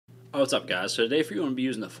Oh, what's up, guys? So today for you, I'm going to be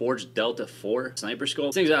using the Forge Delta 4 sniper scope.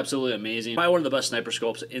 This thing's absolutely amazing. Probably one of the best sniper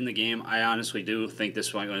scopes in the game. I honestly do think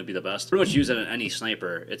this one's going to be the best. Pretty much use it on any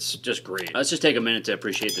sniper. It's just great. Let's just take a minute to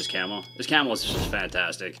appreciate this camo. This camo is just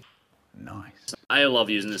fantastic. Nice. I love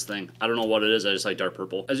using this thing. I don't know what it is. I just like dark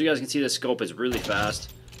purple. As you guys can see, this scope is really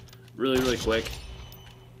fast. Really quick.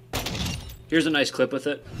 Here's a nice clip with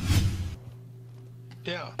it.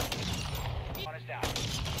 Yeah.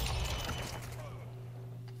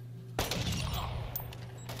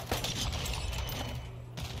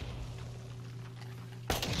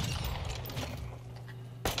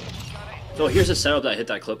 So here's the setup that I hit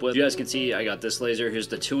that clip with. You guys can see I got this laser. Here's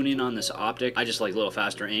the tuning on this optic. I just like a little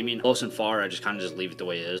faster aiming. Close and far, I just kind of just leave it the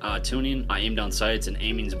way it is. Tuning, I aim down sights, and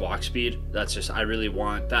aiming's walk speed. That's just, I really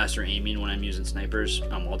want faster aiming when I'm using snipers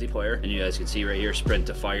on multiplayer. And you guys can see right here, sprint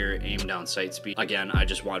to fire, aim down sight speed. Again, I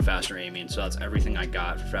just want faster aiming, so that's everything I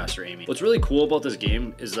got for faster aiming. What's really cool about this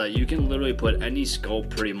game is that you can literally put any scope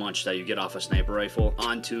pretty much that you get off a sniper rifle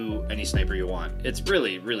onto any sniper you want. It's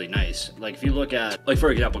really nice. Like if you look at, like for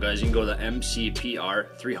example guys, you can go to the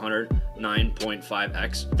MCPR 300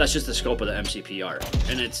 9.5x. That's just the scope of the MCPR,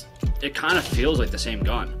 and it kind of feels like the same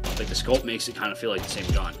gun. Like the scope makes it kind of feel like the same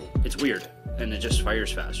gun. It's weird, and it just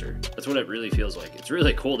fires faster. That's what it really feels like. It's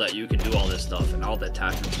really cool that you can do all this stuff and all the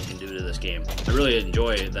tactics you can do to this game. I really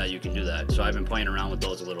enjoy that you can do that. So I've been playing around with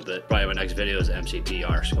those a little bit. Probably my next video is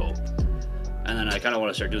MCPR scope, and then I kind of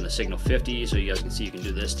want to start doing the Signal 50, so you guys can see you can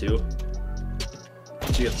do this too.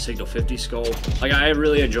 So you have the Signal 50 scope. Like I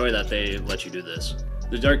really enjoy that they let you do this.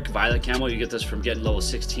 The dark violet camo, you get this from getting level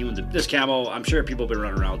 16 with this camo. I'm sure people have been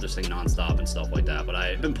running around with this thing non-stop and stuff like that, but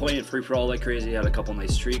I've been playing free for all like crazy. Had a couple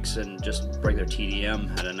nice streaks and just regular TDM.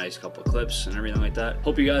 Had a nice couple of clips and everything like that.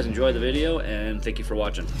 Hope you guys enjoyed the video, and thank you for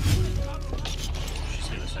watching. She's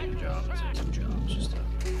doing a second job. It's like 2 jobs. Just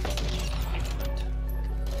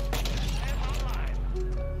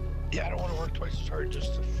Yeah, I don't want to work twice as hard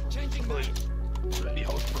just to be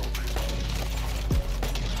host program.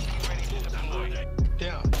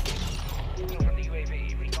 Yeah. From the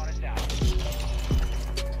UAV, recon is down.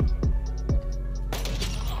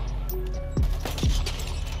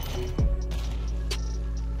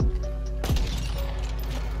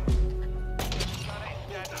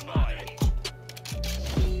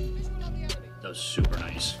 that was super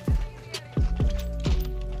nice.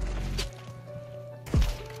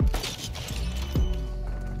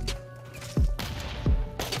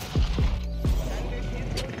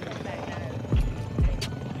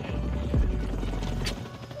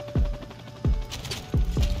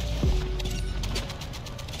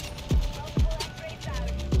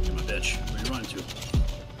 Bitch, where are you running to?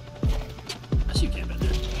 I see you camping there.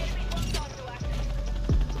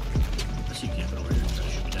 I see you camping over here. Try to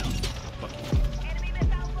shoot me down. Fuck you.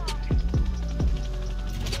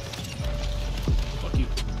 Fuck you.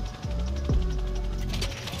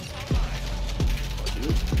 Fuck you.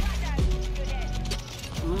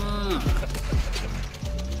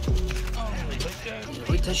 Yeah,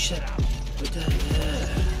 like that shit. Like that, yeah.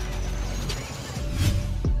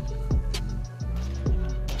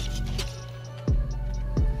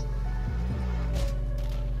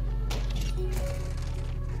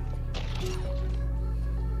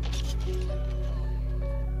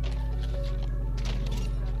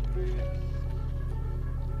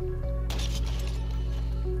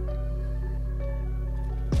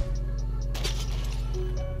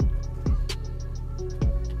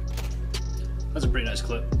 That's a pretty nice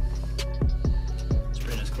clip. That's a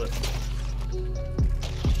pretty nice clip.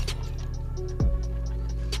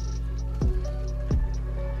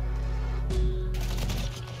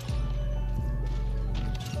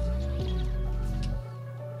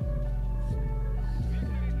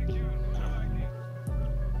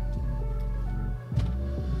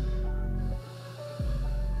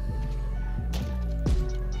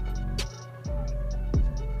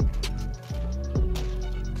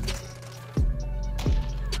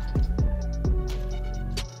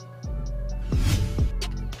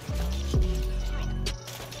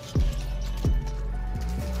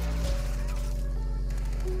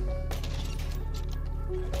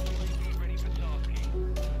 Ready for tasking.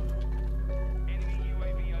 Enemy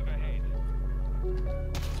UAV overhead.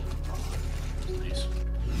 Nice.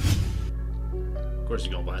 Of course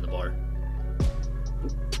he's going behind the bar.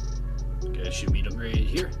 Okay, should meet him right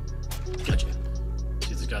here. Gotcha.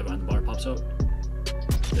 See if this guy behind the bar pops out.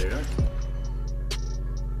 There you are.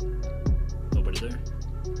 Nobody there.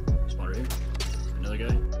 Spawn right here. Another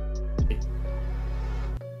guy. Hey.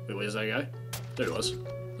 Wait, where's that guy? There he was.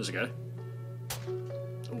 There's a guy.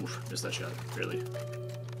 Oof, missed that shot. Really.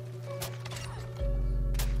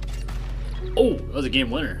 Oh, that was a game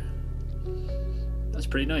winner. That's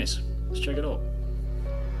pretty nice. Let's check it out.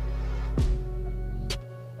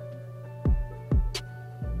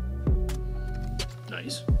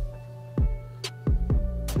 Nice.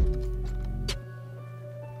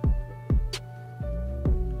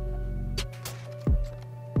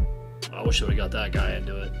 I wish I would have got that guy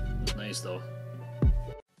into it. It was nice though.